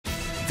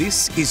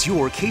This is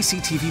your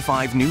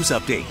KCTV5 News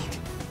Update.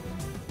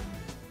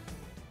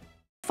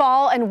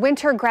 Fall and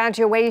winter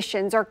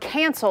graduations are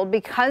canceled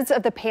because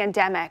of the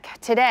pandemic.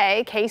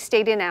 Today,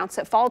 K-State announced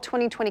that fall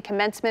 2020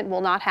 commencement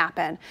will not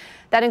happen.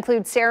 That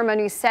includes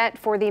ceremonies set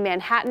for the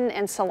Manhattan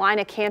and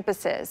Salina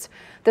campuses.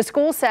 The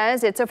school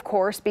says it's, of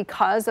course,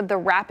 because of the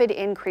rapid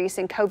increase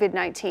in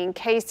COVID-19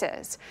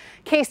 cases.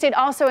 K-State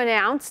also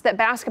announced that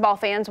basketball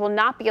fans will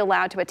not be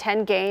allowed to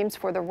attend games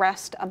for the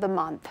rest of the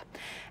month.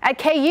 At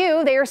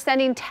KU, they are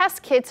sending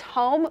test kits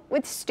home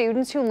with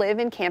students who live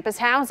in campus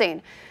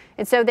housing,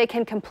 and so they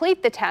can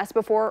complete the test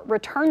before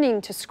returning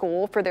to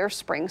school for their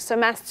spring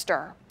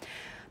semester.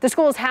 The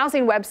school's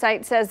housing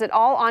website says that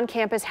all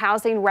on-campus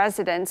housing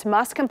residents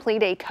must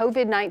complete a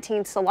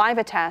COVID-19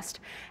 saliva test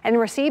and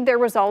receive their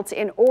results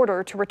in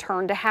order to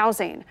return to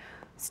housing.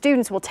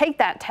 Students will take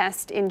that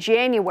test in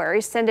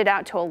January, send it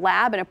out to a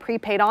lab in a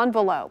prepaid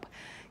envelope.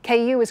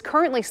 KU is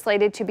currently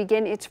slated to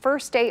begin its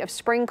first day of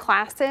spring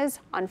classes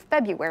on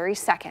February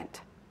 2nd.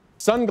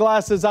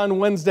 Sunglasses on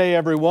Wednesday,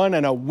 everyone,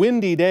 and a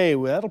windy day.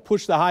 That'll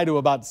push the high to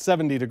about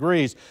 70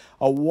 degrees.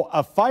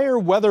 A fire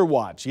weather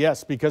watch,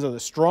 yes, because of the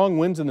strong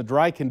winds and the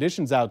dry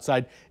conditions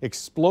outside.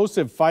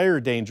 Explosive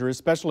fire danger,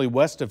 especially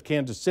west of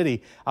Kansas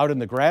City, out in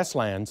the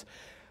grasslands.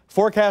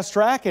 Forecast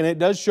track, and it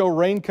does show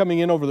rain coming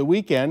in over the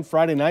weekend.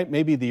 Friday night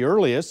may be the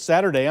earliest.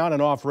 Saturday on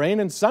and off rain,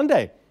 and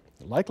Sunday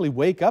likely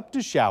wake up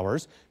to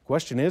showers.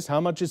 Question is, how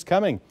much is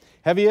coming?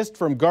 Heaviest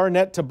from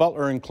Garnett to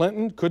Butler and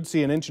Clinton. Could see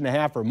 1.5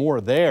 inches or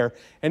more there.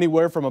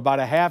 Anywhere from about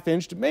 1/2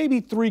 inch to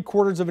maybe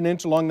 3/4 of an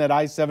inch along that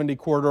I-70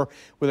 corridor,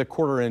 with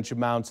 1/4 inch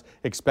amounts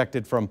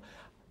expected from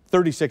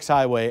 36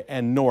 Highway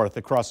and north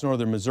across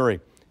northern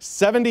Missouri.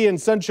 70 and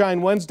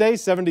sunshine Wednesday,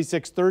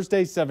 76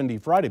 Thursday, 70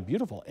 Friday.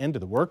 Beautiful end of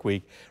the work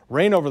week.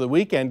 Rain over the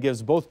weekend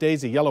gives both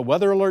days a yellow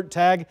weather alert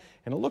tag,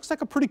 and it looks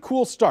like a pretty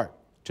cool start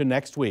to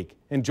next week.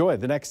 Enjoy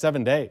the next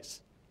 7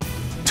 days.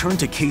 Turn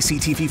to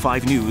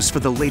KCTV5 News for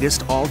the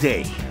latest all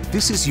day.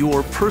 This is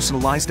your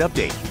personalized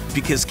update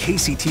because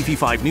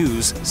KCTV5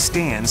 News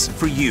stands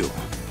for you.